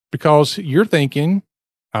because you're thinking,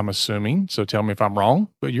 I'm assuming, so tell me if I'm wrong,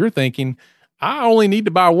 but you're thinking, I only need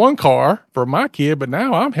to buy one car for my kid, but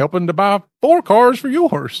now I'm helping to buy 4 cars for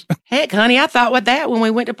yours. Heck, honey, I thought with that when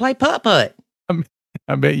we went to play putt-putt.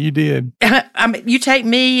 I bet you did. I mean, you take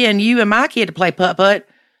me and you and my kid to play putt-putt,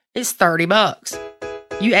 it's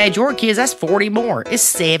 $30. You add your kids, that's 40 more.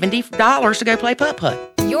 It's $70 to go play putt-putt.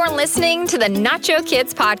 You're listening to the Nacho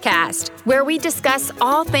Kids podcast, where we discuss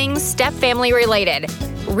all things step family related.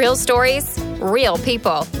 Real stories, real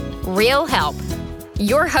people, real help.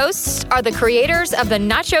 Your hosts are the creators of the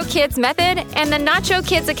Nacho Kids Method and the Nacho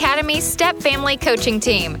Kids Academy Step Family Coaching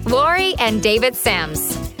Team, Lori and David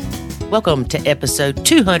Sims. Welcome to episode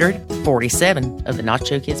 247 of the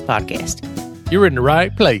Nacho Kids podcast. You're in the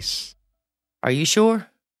right place. Are you sure?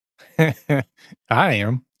 I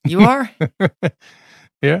am. You are?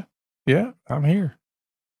 Yeah, I'm here.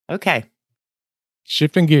 Okay.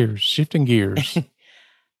 Shifting gears.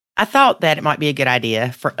 I thought that it might be a good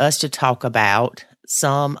idea for us to talk about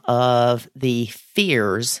some of the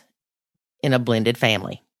fears in a blended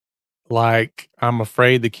family. Like, I'm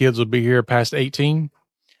afraid the kids will be here past 18.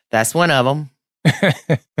 That's one of them.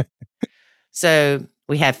 So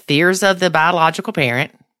we have fears of the biological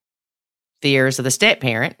parent, fears of the step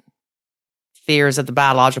parent, fears of the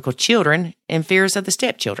biological children, and fears of the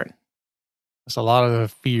stepchildren. That's a lot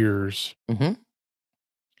of fears. Mm-hmm.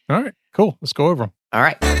 All right, cool. Let's go over them. All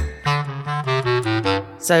right.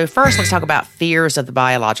 So first, let's talk about fears of the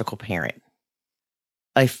biological parent.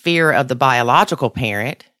 A fear of the biological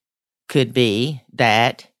parent could be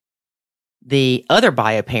that the other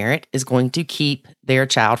bio parent is going to keep their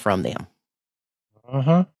child from them.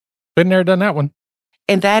 Uh-huh. Been there, done that one.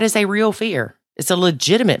 And that is a real fear. It's a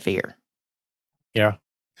legitimate fear. Yeah.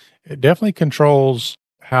 It definitely controls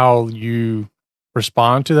how you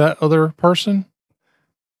respond to that other person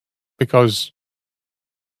because,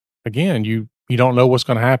 again, you don't know what's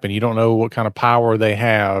going to happen. You don't know what kind of power they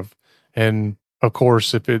have. And, of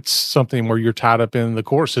course, if it's something where you're tied up in the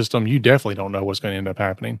court system, you definitely don't know what's going to end up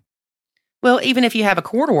happening. Well, even if you have a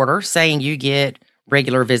court order saying you get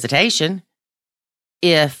regular visitation,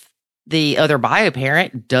 if the other bio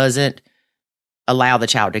parent doesn't allow the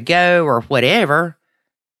child to go or whatever,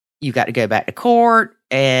 you've got to go back to court.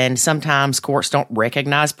 And sometimes courts don't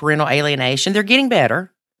recognize parental alienation. They're getting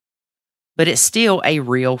better, but it's still a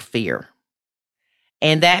real fear.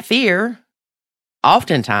 And that fear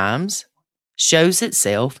oftentimes shows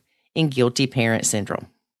itself in guilty parent syndrome.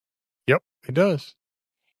 Yep, it does.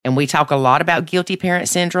 And we talk a lot about guilty parent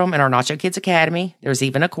syndrome in our Nacho Kids Academy. There's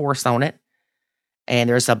even a course on it. And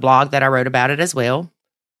there's a blog that I wrote about it as well.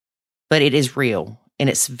 But it is real. And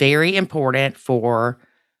it's very important for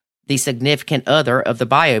the significant other of the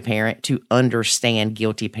bio parent to understand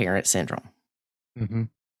guilty parent syndrome. Mm-hmm.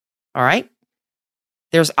 All right.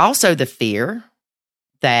 There's also the fear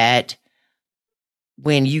that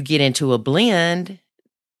when you get into a blend,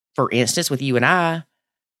 for instance, with you and I,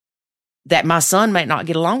 that my son might not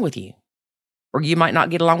get along with you, or you might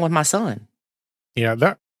not get along with my son. Yeah,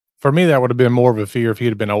 that for me, that would have been more of a fear if he'd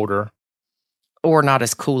have been older. Or not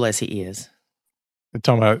as cool as he is. You're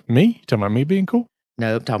talking about me? You're talking about me being cool?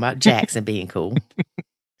 No, I'm talking about Jackson being cool.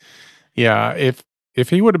 Yeah, if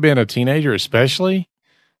he would have been a teenager especially,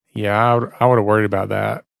 yeah, I would have worried about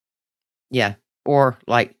that. Yeah, or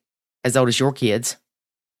like as old as your kids.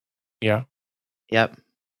 Yeah. Yep.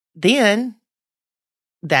 Then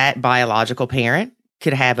that biological parent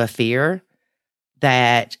could have a fear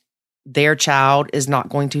that their child is not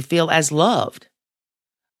going to feel as loved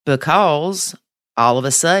because all of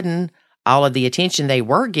a sudden, all of the attention they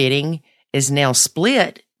were getting is now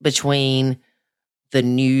split between the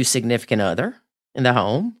new significant other in the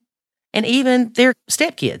home and even their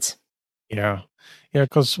stepkids. Yeah. Yeah,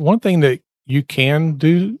 because one thing that you can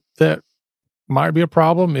do that might be a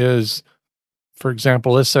problem is, for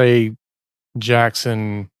example, let's say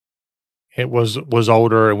Jackson was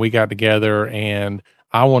older and we got together and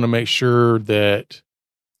I want to make sure that,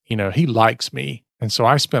 he likes me. And so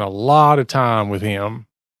I spent a lot of time with him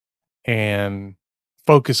and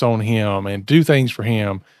focus on him and do things for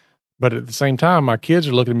him. But at the same time, my kids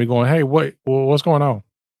are looking at me going, hey, what's going on?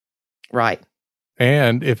 Right.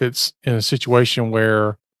 And if it's in a situation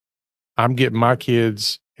where I'm getting my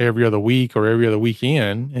kids every other week or every other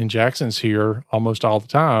weekend and Jackson's here almost all the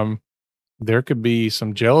time, there could be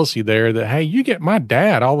some jealousy there that, hey, you get my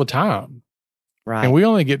dad all the time. Right. And we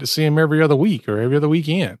only get to see him every other week or every other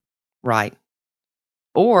weekend. Right.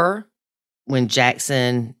 Or when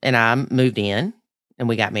Jackson and I moved in and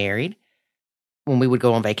we got married, when we would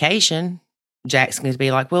go on vacation, Jackson would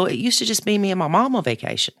be like, well, it used to just be me and my mom on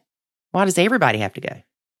vacation. Why does everybody have to go?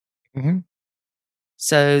 Mm-hmm.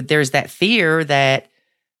 So there's that fear that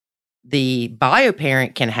the bio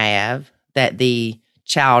parent can have that the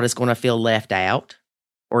child is going to feel left out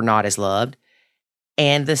or not as loved.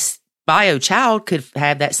 And this bio child could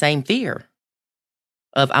have that same fear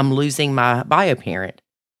of I'm losing my bio parent.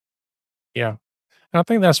 Yeah. And I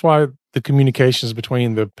think that's why the communications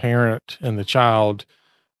between the parent and the child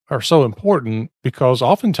are so important, because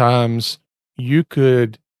oftentimes you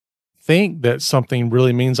could think that something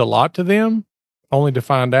really means a lot to them, only to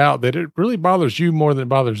find out that it really bothers you more than it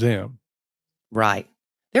bothers them. Right.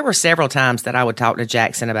 There were several times that I would talk to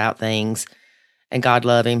Jackson about things, and God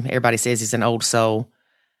love him. Everybody says he's an old soul.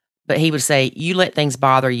 But he would say, you let things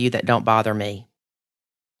bother you that don't bother me.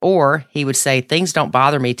 Or he would say, things don't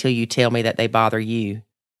bother me till you tell me that they bother you.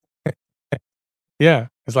 Yeah.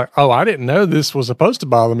 It's like, oh, I didn't know this was supposed to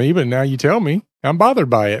bother me, but now you tell me, I'm bothered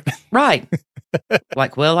by it. Right.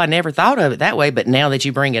 Like, well, I never thought of it that way, but now that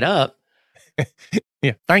you bring it up.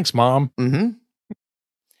 Yeah. Thanks, Mom. Mm-hmm.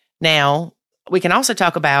 Now, we can also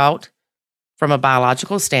talk about, from a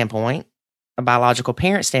biological standpoint, a biological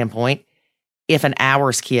parent standpoint, if an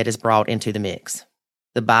hours kid is brought into the mix.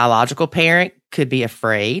 The biological parent could be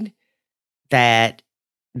afraid that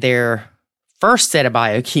their first set of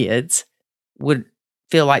bio kids would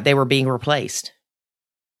feel like they were being replaced.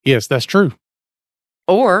 Yes, that's true.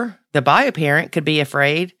 Or the bio parent could be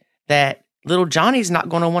afraid that little Johnny's not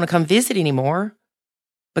going to want to come visit anymore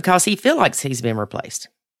because he feels like he's been replaced.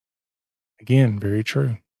 Again, very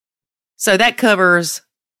true. So that covers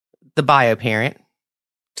the bio parent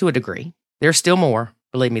to a degree. There's still more.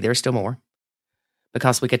 Believe me, there's still more.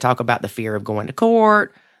 Because we could talk about the fear of going to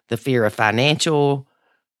court, the fear of financial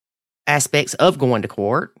aspects of going to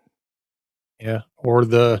court. Yeah. Or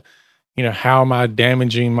how am I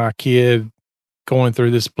damaging my kid going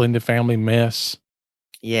through this blended family mess?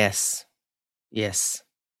 Yes. Yes.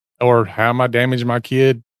 Or how am I damaging my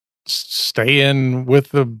kid staying with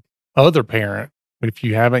the other parent if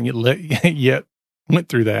you haven't yet went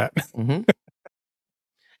through that? Mm-hmm.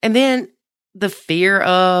 And then the fear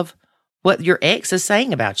of what your ex is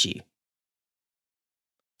saying about you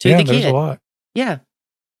to the kid. There's a lot. Yeah.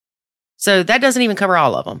 So that doesn't even cover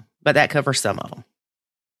all of them, but that covers some of them.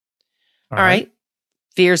 All right.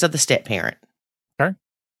 Fears of the step parent. Okay.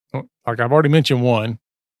 Well, like I've already mentioned one.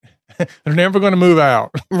 They're never going to move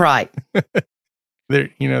out. Right. They're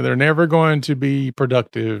never going to be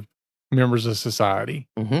productive members of society.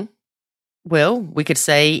 Mm-hmm. Well, we could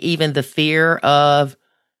say even the fear of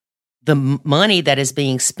the money that is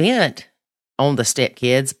being spent on the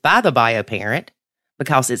stepkids by the bio parent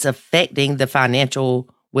because it's affecting the financial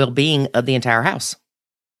well-being of the entire house.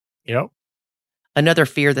 Yep. Another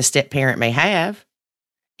fear the step parent may have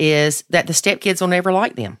is that the stepkids will never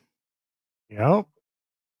like them. Yep.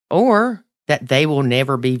 Or that they will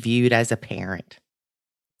never be viewed as a parent.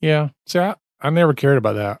 Yeah. See, I never cared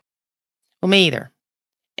about that. Well, me either.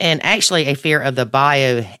 And actually, a fear of the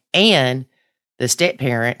bio and the step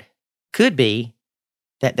parent could be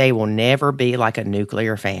that they will never be like a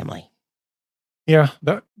nuclear family. Yeah,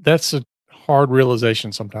 that's a hard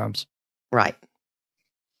realization sometimes. Right.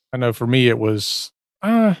 I know for me it was,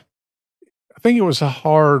 I think it was a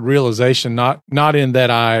hard realization, not in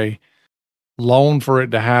that I longed for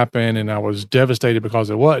it to happen and I was devastated because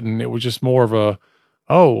it wasn't. It was just more of a,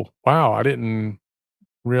 oh, wow, I didn't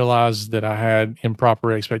realize that I had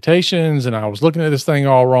improper expectations and I was looking at this thing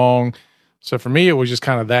all wrong. So for me, it was just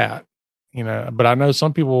kind of that, but I know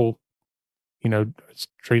some people,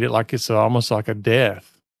 treat it like it's almost like a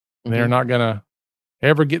death. Mm-hmm. They're not going to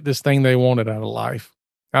ever get this thing they wanted out of life.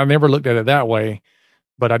 I never looked at it that way,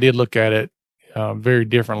 but I did look at it very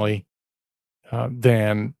differently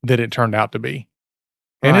than that it turned out to be.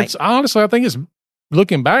 And It's honestly, I think it's,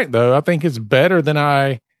 looking back though, I think it's better than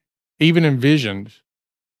I even envisioned.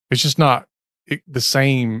 It's just not the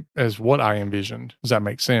same as what I envisioned. Does that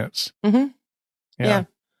make sense? Mm-hmm. Yeah.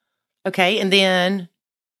 Okay. And then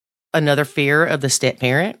another fear of the step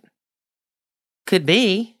parent could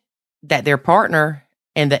be that their partner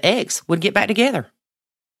and the ex would get back together.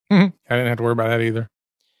 Mm-hmm. I didn't have to worry about that either.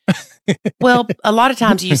 Well, a lot of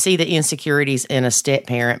times you see the insecurities in a step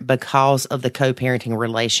parent because of the co-parenting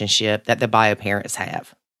relationship that the bio parents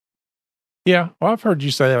have. Yeah. Well, I've heard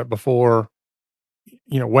you say that before,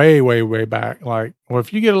 way, way, way back. Like, well,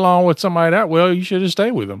 if you get along with somebody that well, you should just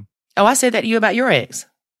stay with them. Oh, I said that to you about your ex.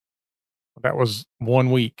 That was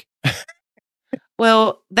 1 week.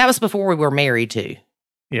 Well, that was before we were married too.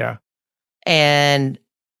 Yeah. And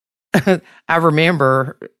I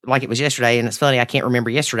remember like it was yesterday, and it's funny, I can't remember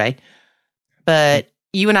yesterday, but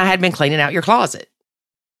you and I had been cleaning out your closet.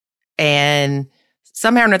 And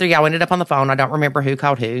somehow or another, y'all ended up on the phone. I don't remember who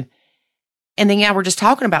called who. And then y'all were just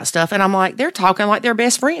talking about stuff. And I'm like, they're talking like they're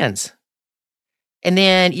best friends. And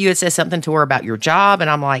then you had said something to her about your job. And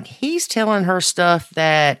I'm like, he's telling her stuff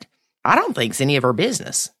that I don't think's any of her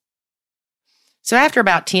business. So after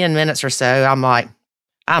about 10 minutes or so, I'm like,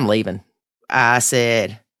 I'm leaving. I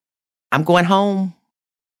said, I'm going home.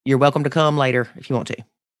 You're welcome to come later if you want to.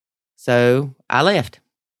 So I left.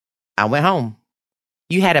 I went home.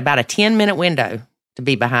 You had about a 10-minute window to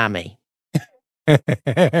be behind me.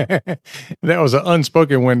 That was an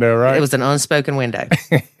unspoken window, right? It was an unspoken window.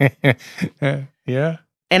 Yeah.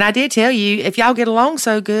 And I did tell you, if y'all get along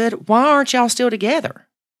so good, why aren't y'all still together?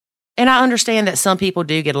 And I understand that some people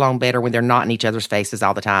do get along better when they're not in each other's faces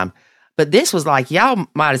all the time. But this was like, y'all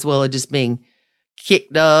might as well have just been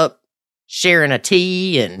kicked up, sharing a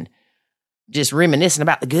tea and just reminiscing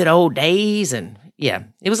about the good old days. And yeah,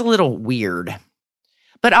 it was a little weird.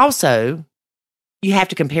 But also, you have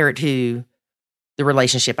to compare it to the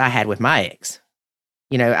relationship I had with my ex.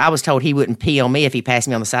 You know, I was told he wouldn't pee on me if he passed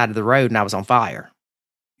me on the side of the road and I was on fire.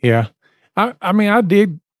 Yeah. I mean,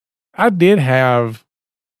 I did have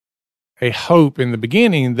a hope in the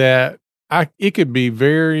beginning that it could be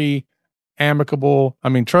very amicable. I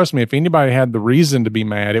mean, trust me, if anybody had the reason to be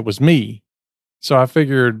mad, it was me. So I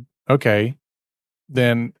figured, okay,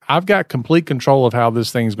 then I've got complete control of how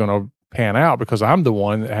this thing's going to pan out because I'm the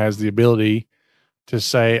one that has the ability to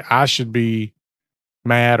say I should be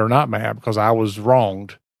mad or not mad because I was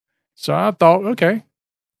wronged. So I thought, okay,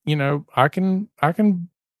 you know, I can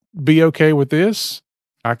be okay with this.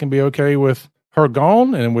 I can be okay with her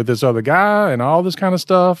gone and with this other guy and all this kind of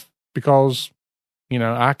stuff because, you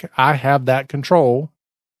know, I have that control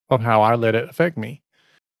of how I let it affect me.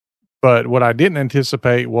 But what I didn't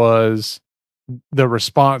anticipate was the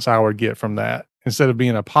response I would get from that. Instead of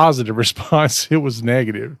being a positive response, it was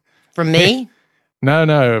negative. From me?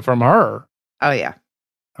 No, from her. Oh, yeah.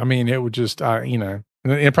 I mean, it would just, you know,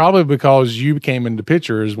 and probably because you came into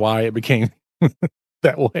picture is why it became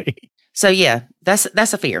that way. So, yeah, that's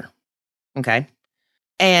a fear. Okay.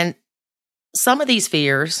 And some of these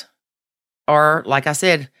fears are, like I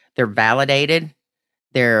said, they're validated,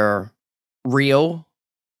 they're real,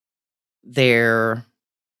 you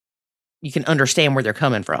can understand where they're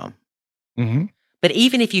coming from. Mm-hmm. But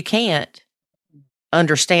even if you can't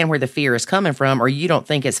understand where the fear is coming from, or you don't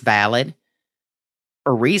think it's valid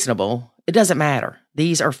or reasonable, it doesn't matter.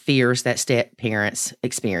 These are fears that step parents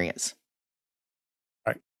experience.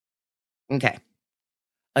 Right. Okay.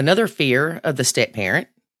 Another fear of the step parent,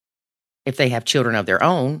 if they have children of their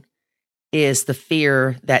own, is the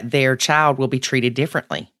fear that their child will be treated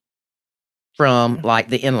differently from like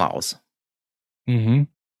the in-laws. Mm-hmm.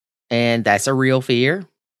 And that's a real fear.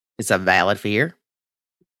 It's a valid fear.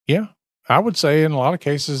 Yeah. I would say in a lot of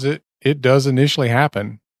cases it does initially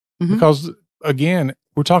happen Mm-hmm. because again,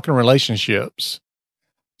 we're talking relationships.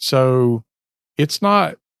 So it's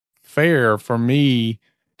not fair for me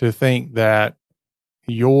to think that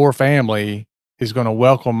your family is going to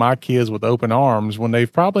welcome my kids with open arms when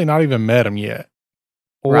they've probably not even met them yet.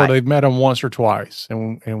 Or Right. they've met them once or twice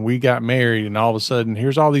and we got married and all of a sudden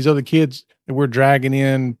here's all these other kids that we're dragging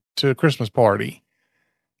in to a Christmas party.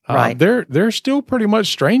 Right. They're still pretty much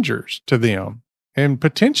strangers to them and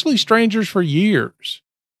potentially strangers for years,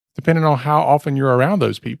 depending on how often you're around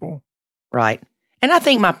those people. Right. And I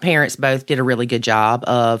think my parents both did a really good job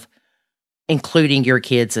of including your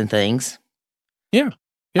kids and things. Yeah.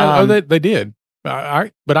 They did.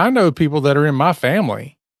 But I know people that are in my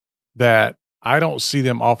family that I don't see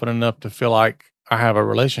them often enough to feel like I have a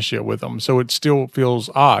relationship with them. So it still feels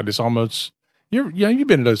odd. It's almost, you've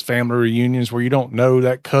been to those family reunions where you don't know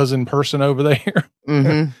that cousin person over there.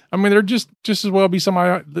 Mm-hmm. I mean, they're just as well be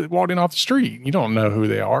somebody that walked in off the street. You don't know who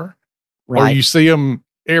they are. Right. Or you see them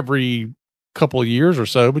every couple of years or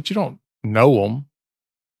so, but you don't know them.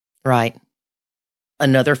 Right.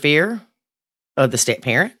 Another fear of the step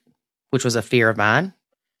parent, which was a fear of mine,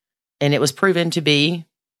 and it was proven to be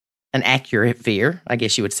an accurate fear, I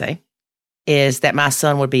guess you would say, is that my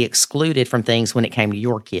son would be excluded from things when it came to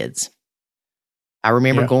your kids. I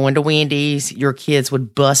remember going to Wendy's, your kids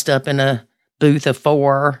would bust up in a booth of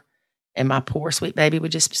 4, and my poor sweet baby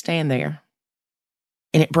would just stand there.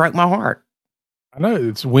 And it broke my heart. I know,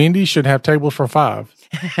 it's Wendy's should have tables for 5.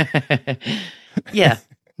 Yeah.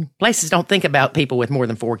 Places don't think about people with more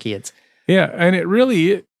than 4 kids. Yeah.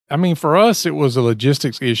 And I mean, for us, it was a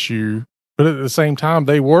logistics issue, but at the same time,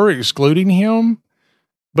 they were excluding him.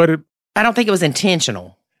 But I don't think it was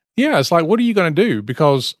intentional. Yeah, it's like, what are you going to do?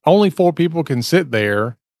 Because only 4 people can sit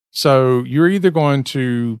there. So you're either going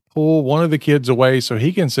to pull one of the kids away so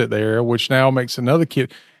he can sit there, which now makes another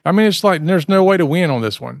kid. I mean, it's like there's no way to win on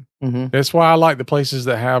this one. Mm-hmm. That's why I like the places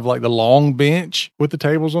that have like the long bench with the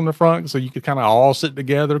tables on the front, so you could kind of all sit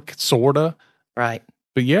together, sorta. Right.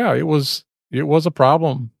 But yeah, it was a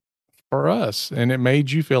problem for us, and it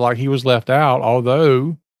made you feel like he was left out.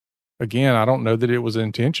 Although, again, I don't know that it was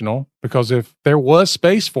intentional, because if there was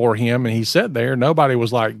space for him and he sat there, nobody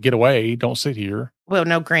was like, "Get away! Don't sit here." Well,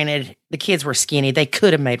 no, granted, the kids were skinny. They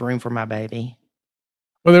could have made room for my baby.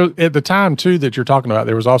 Well, at the time too that you're talking about,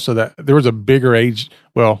 there was also there was a bigger age.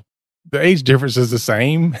 Well, the age difference is the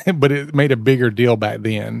same, but it made a bigger deal back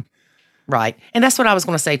then. Right. And that's what I was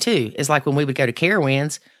going to say too. Is like when we would go to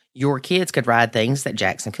Carowinds, your kids could ride things that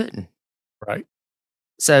Jackson couldn't. Right.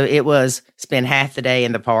 So it was spend half the day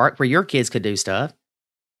in the park where your kids could do stuff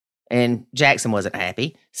and Jackson wasn't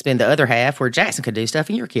happy. Spend the other half where Jackson could do stuff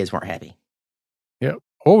and your kids weren't happy. Yep.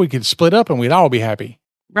 Or we could split up and we'd all be happy.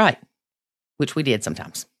 Right. Which we did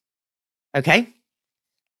sometimes. Okay.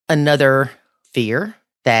 Another fear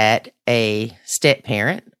that a step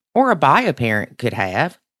parent or a bio parent could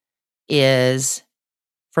have is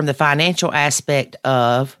from the financial aspect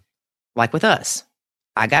of, like with us,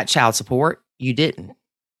 I got child support, you didn't.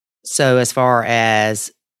 So as far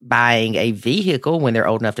as buying a vehicle when they're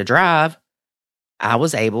old enough to drive, I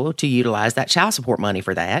was able to utilize that child support money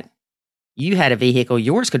for that. You had a vehicle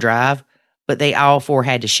yours could drive, but they all four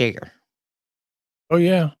had to share. Oh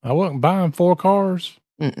yeah, I wasn't buying 4 cars.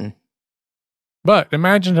 Mm-mm. But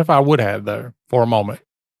imagine if I would have, though, for a moment,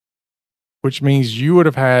 which means you would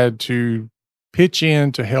have had to pitch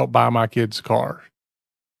in to help buy my kids a car.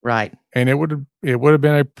 Right. And it would have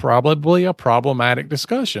been probably a problematic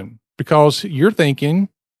discussion, because you're thinking,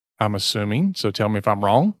 I'm assuming, so tell me if I'm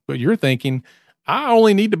wrong, but you're thinking, I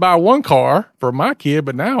only need to buy 1 car for my kid,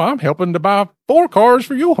 but now I'm helping to buy 4 cars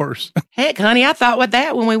for yours. Heck, honey, I thought with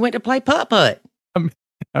that when we went to play putt-putt.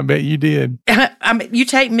 I bet you did. I mean, you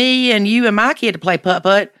take me and you and my kid to play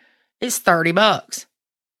putt-putt, it's $30.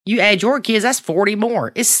 You add your kids, that's 40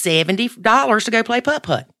 more. It's $70 to go play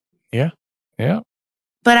putt-putt. Yeah. Yeah.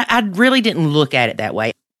 But I really didn't look at it that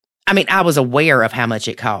way. I mean, I was aware of how much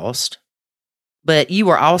it cost, but you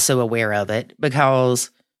were also aware of it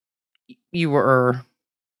because you were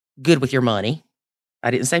good with your money.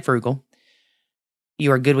 I didn't say frugal. You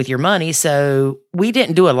were good with your money. So we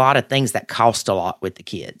didn't do a lot of things that cost a lot with the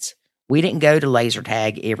kids. We didn't go to laser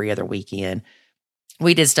tag every other weekend.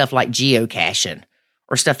 We did stuff like geocaching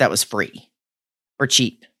or stuff that was free or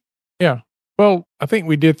cheap. Yeah. Well, I think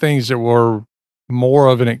we did things that were more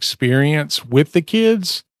of an experience with the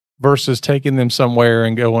kids versus taking them somewhere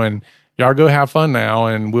and going, y'all go have fun now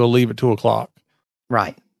and we'll leave at 2:00.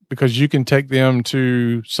 Right. Because you can take them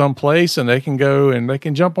to some place and they can go and they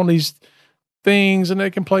can jump on these things and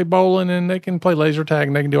they can play bowling and they can play laser tag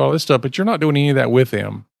and they can do all this stuff, but you're not doing any of that with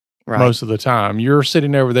them most of the time. You're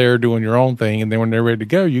sitting over there doing your own thing, and then when they're ready to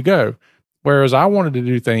go, you go. Whereas I wanted to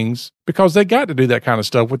do things because they got to do that kind of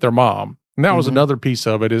stuff with their mom. And that was another piece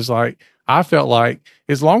of it, is like, I felt like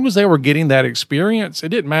as long as they were getting that experience, it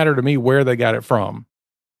didn't matter to me where they got it from.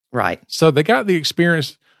 Right. So they got the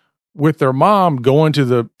experience with their mom going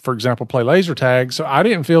to for example, play laser tag. So I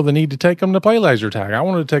didn't feel the need to take them to play laser tag. I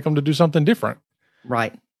wanted to take them to do something different.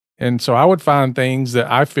 Right. And so I would find things that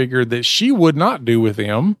I figured that she would not do with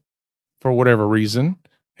them for whatever reason.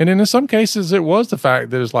 And then in some cases, it was the fact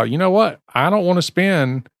that it's like, you know what? I don't want to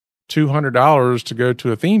spend $200 to go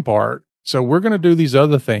to a theme park. So we're going to do these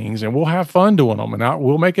other things and we'll have fun doing them, and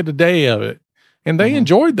we'll make it a day of it. And they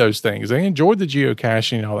enjoyed those things. They enjoyed the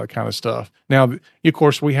geocaching and all that kind of stuff. Now, of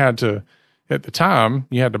course, we had to, at the time,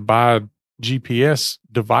 you had to buy GPS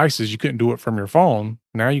devices. You couldn't do it from your phone.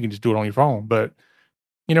 Now you can just do it on your phone. But,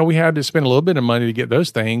 we had to spend a little bit of money to get those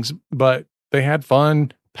things, but they had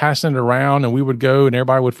fun passing it around, and we would go and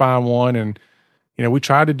everybody would find one. And, we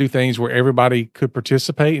tried to do things where everybody could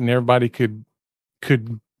participate and everybody could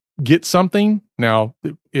get something. Now,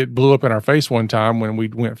 it blew up in our face one time when we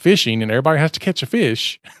went fishing and everybody has to catch a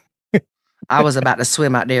fish. I was about to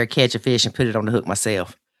swim out there, catch a fish, and put it on the hook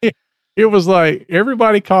myself. It was like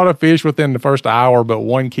everybody caught a fish within the first hour but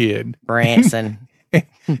one kid. Branson.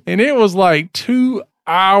 And it was like 2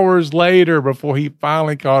 hours later before he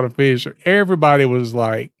finally caught a fish. Everybody was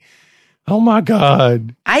like, oh my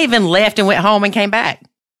God. I even left and went home and came back.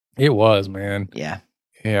 It was, man. Yeah.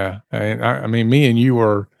 Yeah. I mean, me and you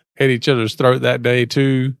were at each other's throat that day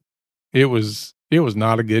too. It was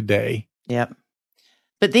not a good day. Yep.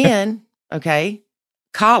 But then, okay,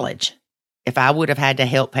 college. If I would have had to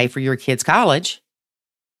help pay for your kids' college,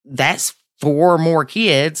 that's 4 more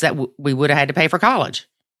kids that we would have had to pay for college.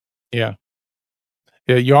 Yeah.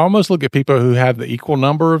 Yeah. You almost look at people who have the equal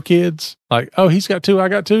number of kids. Like, oh, he's got 2, I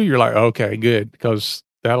got 2. You're like, okay, good. Because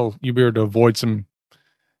you'll be able to avoid some,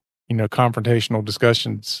 confrontational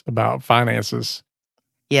discussions about finances.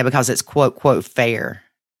 Yeah, because it's quote, quote, fair.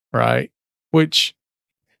 Right. Which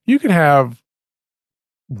you could have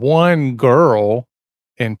one girl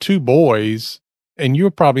and two boys, and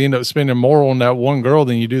you'll probably end up spending more on that one girl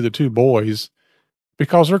than you do the two boys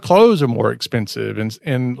because her clothes are more expensive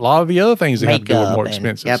and a lot of the other things they have to do are more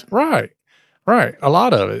expensive. Yep. Right. A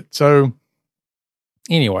lot of it. So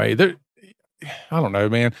anyway, I don't know,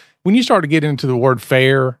 man. When you start to get into the word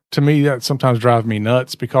fair, to me, that sometimes drives me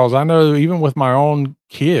nuts because I know even with my own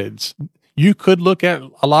kids, you could look at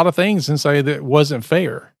a lot of things and say that it wasn't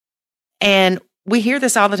fair. And we hear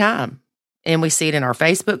this all the time. And we see it in our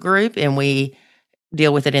Facebook group and we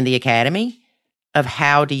deal with it in the academy of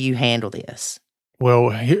how do you handle this?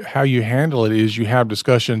 Well, how you handle it is you have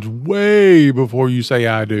discussions way before you say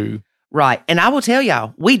I do. Right. And I will tell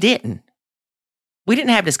y'all, we didn't. We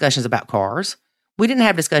didn't have discussions about cars. We didn't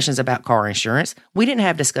have discussions about car insurance. We didn't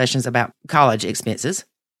have discussions about college expenses.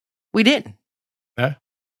 We didn't. No.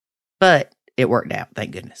 But it worked out,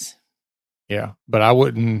 thank goodness. Yeah. But I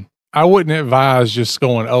wouldn't advise just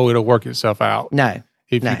going, it'll work itself out. No.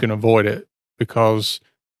 If you can avoid it, because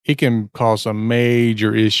it can cause some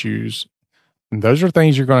major issues. And those are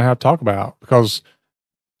things you're going to have to talk about because,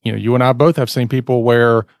 you and I both have seen people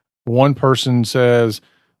where one person says,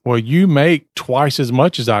 well, you make twice as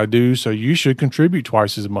much as I do, so you should contribute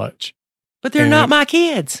twice as much. But they're not my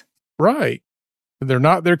kids. Right. They're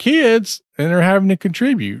not their kids, and they're having to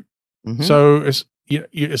contribute. Mm-hmm. So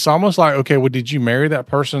it's almost like, okay, well, did you marry that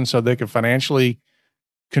person so they could financially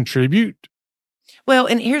contribute? Well,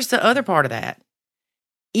 and here's the other part of that.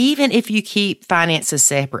 Even if you keep finances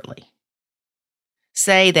separately,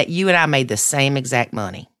 say that you and I made the same exact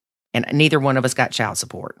money, and neither one of us got child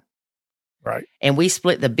support. Right. And we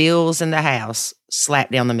split the bills in the house, slap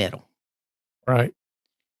down the middle. Right.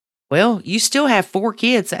 Well, you still have 4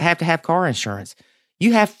 kids that have to have car insurance.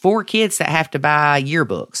 You have 4 kids that have to buy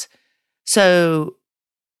yearbooks. So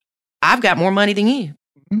I've got more money than you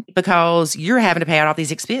because you're having to pay out all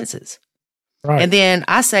these expenses. Right. And then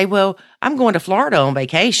I say, well, I'm going to Florida on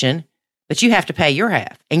vacation, but you have to pay your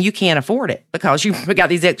half and you can't afford it because you've got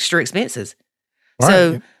these extra expenses. Right.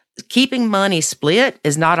 So keeping money split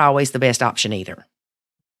is not always the best option either.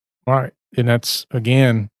 Right. And that's,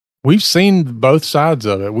 again, we've seen both sides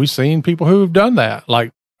of it. We've seen people who have done that.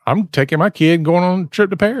 Like, I'm taking my kid going on a trip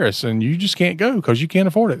to Paris and you just can't go because you can't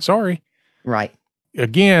afford it. Sorry. Right.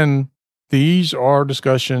 Again, these are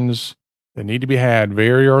discussions that need to be had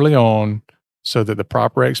very early on so that the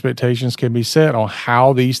proper expectations can be set on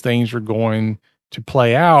how these things are going to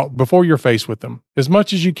play out before you're faced with them as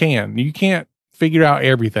much as you can. You can't figure out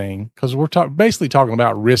everything because we're basically talking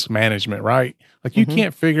about risk management, right? Like you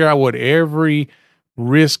can't figure out what every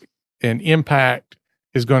risk and impact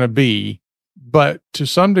is going to be, but to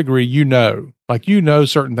some degree,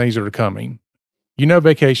 certain things are coming.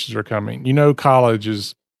 Vacations are coming. College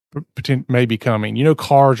is maybe coming.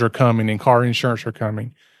 Cars are coming and car insurance are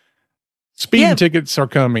coming. Speeding tickets are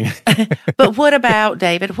coming. But what about,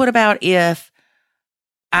 David, if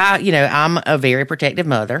I'm a very protective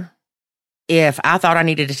mother. If I thought I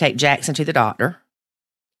needed to take Jackson to the doctor,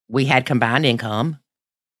 we had combined income,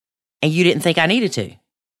 and you didn't think I needed to.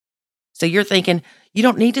 So you're thinking, you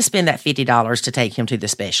don't need to spend that $50 to take him to the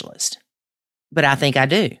specialist. But I think I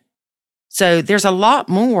do. So there's a lot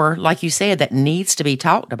more, like you said, that needs to be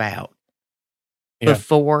talked about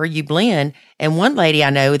before you blend. And one lady I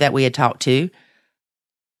know that we had talked to,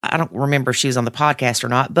 I don't remember if she was on the podcast or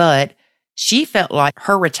not, but she felt like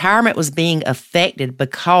her retirement was being affected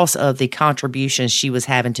because of the contributions she was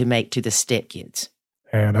having to make to the stepkids.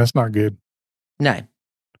 And that's not good. No.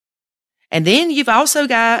 And then you've also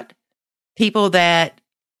got people that,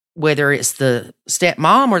 whether it's the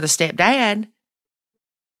stepmom or the stepdad,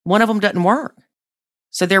 one of them doesn't work.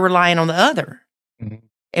 So they're relying on the other. Mm-hmm.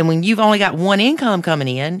 And when you've only got one income coming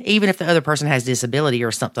in, even if the other person has disability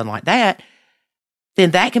or something like that,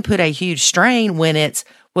 then that can put a huge strain when it's,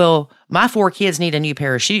 well, my 4 kids need a new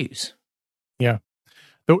pair of shoes. Yeah.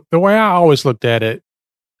 The way I always looked at it,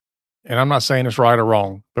 and I'm not saying it's right or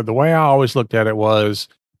wrong, but the way I always looked at it was,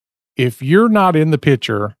 if you're not in the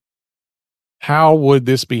picture, how would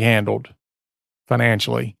this be handled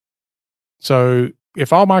financially? So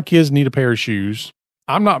if all my kids need a pair of shoes,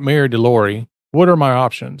 I'm not married to Lori. What are my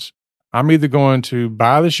options? I'm either going to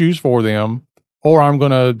buy the shoes for them, or I'm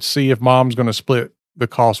going to see if mom's going to split the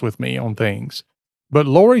cost with me on things. But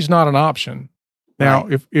Lori's not an option. Now,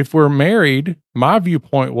 right. if we're married, my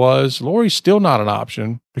viewpoint was Lori's still not an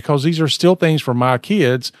option because these are still things for my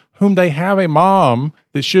kids whom they have a mom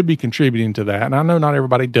that should be contributing to that. And I know not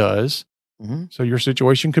everybody does. So your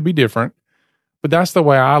situation could be different, but that's the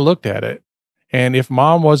way I looked at it. And if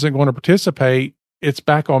mom wasn't going to participate, it's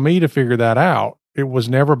back on me to figure that out. It was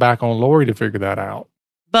never back on Lori to figure that out.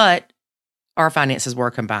 But our finances were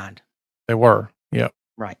combined. They were. Yep.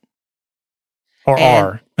 Right. Or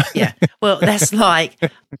are. Yeah. Well, that's like,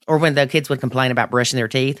 or when the kids would complain about brushing their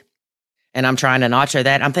teeth and I'm trying to nacho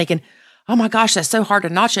that, I'm thinking, oh my gosh, that's so hard to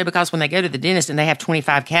nacho because when they go to the dentist and they have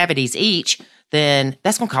 25 cavities each, then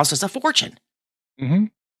that's going to cost us a fortune.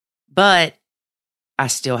 But I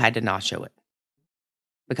still had to nacho it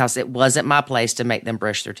because it wasn't my place to make them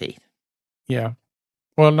brush their teeth. Yeah.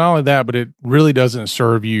 Well, not only that, but it really doesn't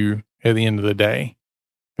serve you at the end of the day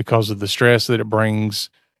because of the stress that it brings,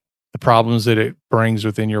 the problems that it brings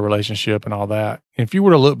within your relationship and all that. And if you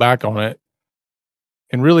were to look back on it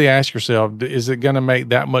and really ask yourself, is it going to make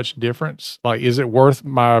that much difference? Like, is it worth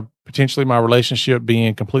potentially my relationship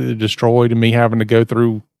being completely destroyed and me having to go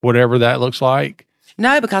through whatever that looks like?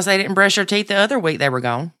 No, because they didn't brush their teeth the other week they were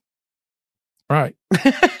gone. Right.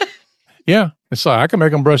 Yeah. It's like I can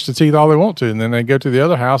make them brush their teeth all they want to, and then they go to the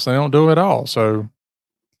other house and they don't do it at all. So,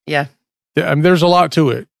 yeah. I mean, there's a lot to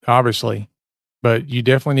it, obviously, but you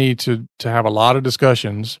definitely need to have a lot of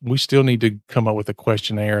discussions. We still need to come up with a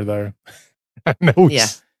questionnaire, though. I know. Yeah.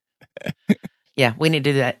 Yeah. We need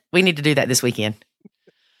to do that. We need to do that this weekend.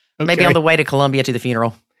 Okay. Maybe on the way to Columbia to the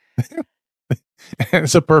funeral.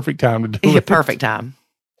 It's a perfect time to do it. Perfect time.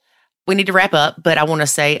 We need to wrap up, but I want to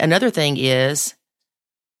say another thing is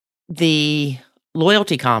the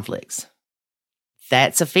loyalty conflicts.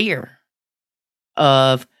 That's a fear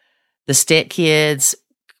of the stepkids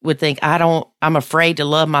would think, I'm afraid to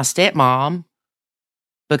love my stepmom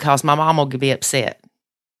because my mom will be upset.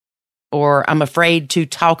 Or I'm afraid to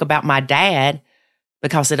talk about my dad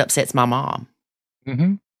because it upsets my mom.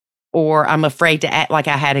 Or I'm afraid to act like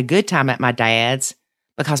I had a good time at my dad's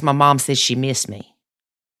because my mom says she missed me.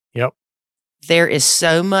 Yep. There is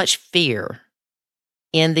so much fear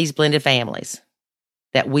in these blended families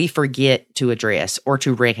that we forget to address or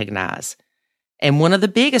to recognize. And one of the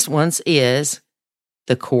biggest ones is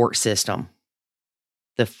the court system.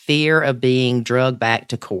 The fear of being drugged back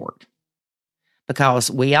to court.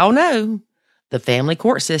 Because we all know the family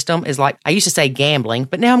court system is like, I used to say gambling,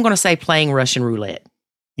 but now I'm going to say playing Russian roulette.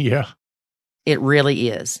 Yeah. It really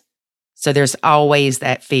is. So there's always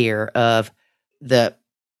that fear of the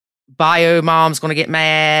bio mom's going to get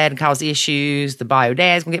mad and cause issues. The bio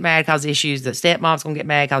dad's going to get mad and cause issues. The stepmom's going to get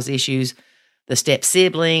mad and cause issues. The step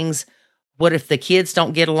siblings. What if the kids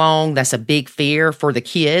don't get along? That's a big fear for the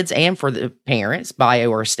kids and for the parents, bio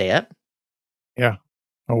or step. Yeah.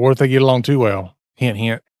 Or what if they get along too well? Hint,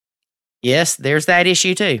 hint. Yes, there's that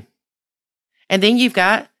issue too. And then you've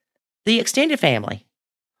got the extended family.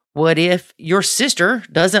 What if your sister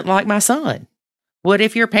doesn't like my son? What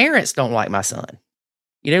if your parents don't like my son?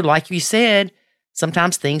 You know, like you said,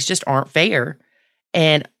 sometimes things just aren't fair.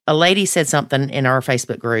 And a lady said something in our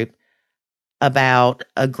Facebook group about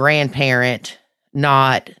a grandparent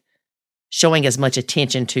not showing as much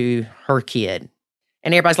attention to her kid.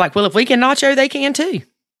 And everybody's like, well, if we can nacho, they can too.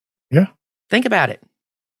 Yeah. Think about it.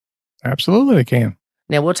 Absolutely, they can.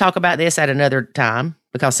 Now, we'll talk about this at another time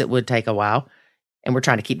because it would take a while. And we're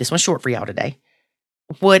trying to keep this one short for y'all today.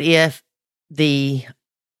 What if the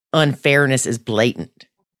unfairness is blatant?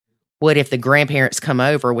 What if the grandparents come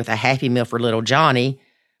over with a Happy Meal for little Johnny,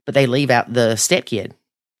 but they leave out the stepkid?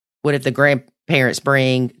 What if the grandparents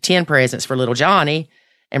bring 10 presents for little Johnny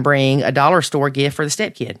and bring a dollar store gift for the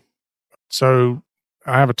stepkid? So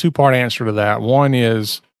I have a two-part answer to that. One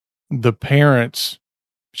is the parents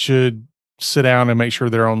should sit down and make sure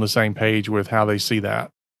they're on the same page with how they see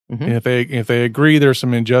that. And if they agree there's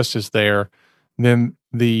some injustice there, then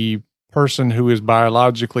the person who is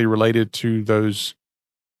biologically related to those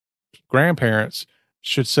grandparents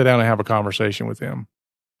should sit down and have a conversation with them.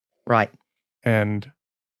 Right. And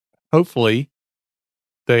hopefully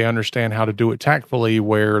they understand how to do it tactfully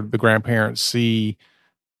where the grandparents see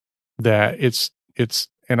that it's,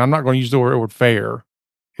 and I'm not going to use the word fair.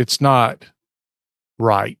 It's not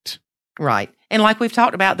right. Right. And like we've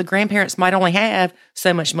talked about, the grandparents might only have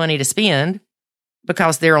so much money to spend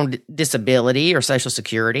because they're on disability or Social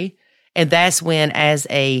Security. And that's when, as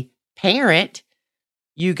a parent,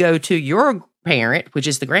 you go to your parent, which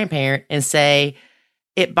is the grandparent, and say,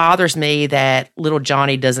 it bothers me that little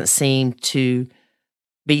Johnny doesn't seem to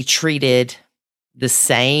be treated the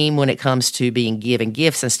same when it comes to being given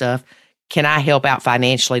gifts and stuff. Can I help out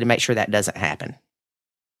financially to make sure that doesn't happen?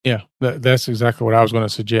 Yeah, that's exactly what I was going to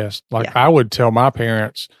suggest. Like, I would tell my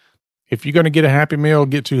parents, if you're going to get a Happy Meal,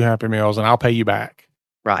 get 2 Happy Meals and I'll pay you back.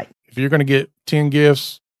 Right. If you're going to get 10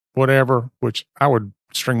 gifts, whatever, which I would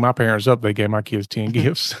string my parents up. They gave my kids 10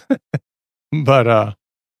 gifts. But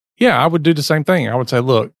yeah, I would do the same thing. I would say,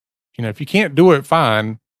 look, if you can't do it,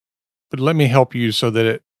 fine, but let me help you so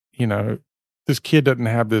that this kid doesn't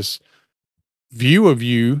have this view of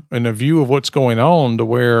you and a view of what's going on to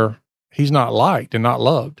where he's not liked and not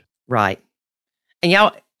loved. Right. And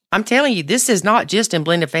y'all, I'm telling you, this is not just in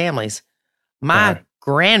blended families. My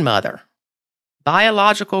grandmother,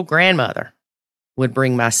 biological grandmother, would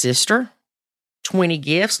bring my sister 20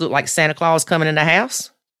 gifts, look like Santa Claus coming in the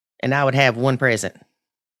house, and I would have one present.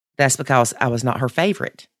 That's because I was not her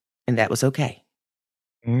favorite, and that was okay.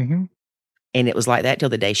 Mm-hmm. And it was like that till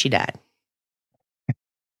the day she died.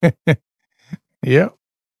 Yep.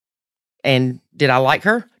 And did I like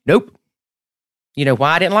her? Nope. You know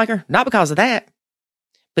why I didn't like her? Not because of that,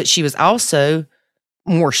 but she was also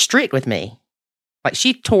more strict with me. Like,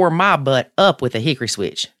 she tore my butt up with a hickory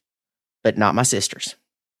switch, but not my sister's,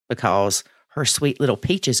 because her sweet little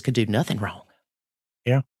peaches could do nothing wrong.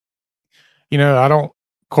 Yeah. Of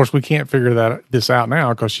course, we can't figure this out now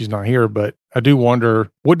because she's not here, but I do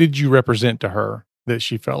wonder, what did you represent to her that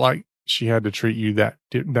she felt like she had to treat you that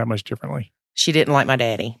much differently? She didn't like my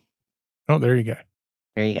daddy. Oh, there you go.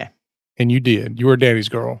 There you go. And you did. You were daddy's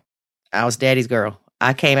girl. I was daddy's girl.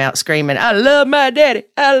 I came out screaming, I love my daddy.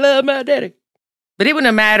 I love my daddy. But it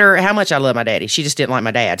wouldn't matter how much I love my daddy. She just didn't like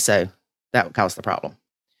my dad, so that would cause the problem.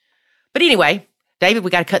 But anyway, David,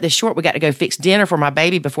 we got to cut this short. We got to go fix dinner for my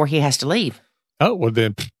baby before he has to leave. Oh, well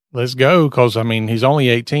then, let's go, because, he's only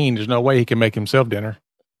 18. There's no way he can make himself dinner.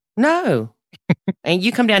 No. And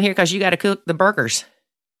you come down here because you got to cook the burgers.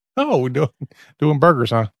 Oh, we're doing burgers,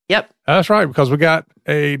 huh? Yep. That's right, because we got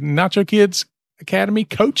a Nacho Kids Academy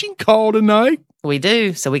coaching call tonight. We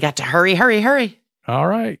do. So we got to hurry. All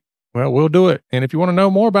right. Well, we'll do it. And if you want to know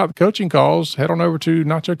more about the coaching calls, head on over to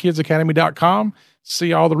nachokidzacademy.com.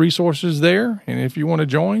 See all the resources there. And if you want to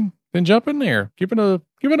join, then jump in there. Give it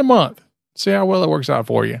a month. See how well it works out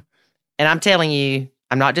for you. And I'm telling you,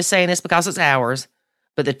 I'm not just saying this because it's ours,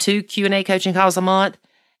 but the 2 Q&A coaching calls a month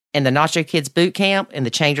and the Nacho Kids Boot Camp and the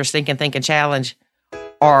Change Your Thinking Challenge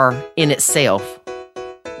are in itself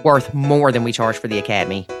worth more than we charge for the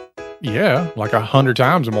Academy. Yeah, like 100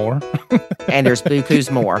 times more. And there's bukus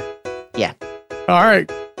more. Yeah. All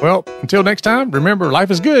right. Well, until next time, remember, life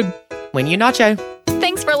is good when you nacho.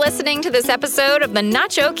 Thanks for listening to this episode of the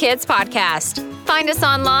Nacho Kids Podcast. Find us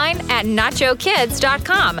online at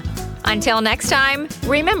nachokids.com. Until next time,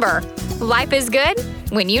 remember, life is good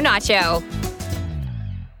when you nacho.